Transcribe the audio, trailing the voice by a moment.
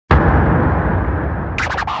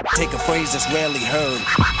Take a phrase that's rarely heard,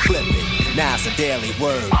 flip it, now it's a daily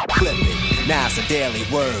word. Flip it, now it's a daily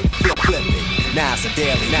word. Flip it, now it's a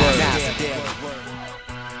daily word. Now it's a daily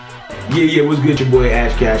word. Yeah, what's good? Your boy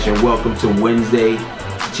Ash Cash, and welcome to Wednesday,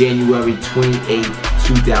 January 28th,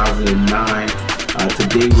 2009.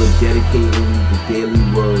 Today we're dedicating the daily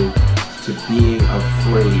word to being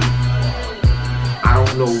afraid. I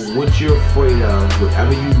don't know what you're afraid of.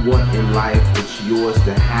 Whatever you want in life, it's yours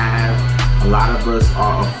to have. A lot of us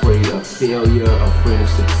are afraid of failure, afraid of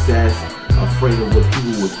success, afraid of what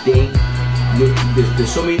people would think.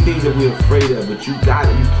 There's so many things that we're afraid of, but you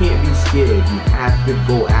can't be scared. You have to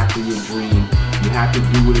go after your dream. You have to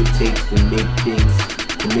do what it takes to make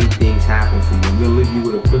things happen for you. I'm gonna leave you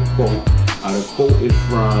with a quick quote. The quote is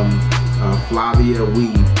from Flavia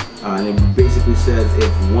Weed, and it basically says,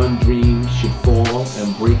 "If one dream should fall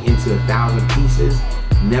and break into 1,000 pieces,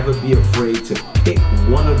 never be afraid to pick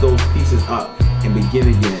one of those pieces up and begin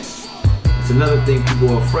again." It's another thing people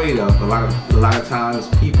are afraid of. A lot of times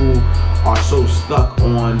people are so stuck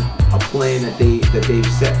on a plan that they've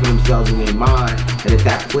set for themselves in their mind, and if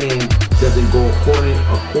that plan doesn't go according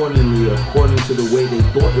to the way they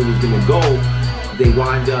thought it was going to go, they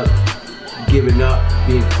wind up giving up,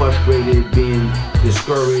 being frustrated, being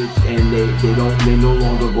discouraged, and they no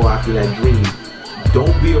longer go after that dream.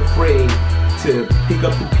 Don't be afraid to pick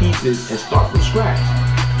up the pieces and start from scratch,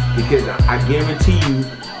 because I guarantee you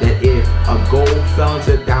that if a goal fell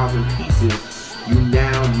into 1,000 pieces, you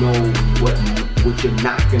now know what you're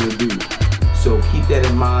not gonna do. So keep that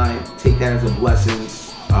in mind, take that as a blessing.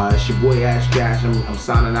 It's your boy Ash Cash. I'm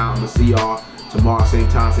signing out. I'm gonna see y'all tomorrow, same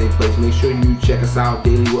time, same place. Make sure you check us out,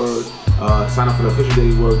 Daily Word. Sign up for the official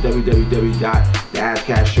Daily Word,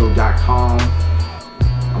 www.theashcashshow.com.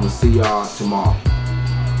 I'm gonna see y'all tomorrow.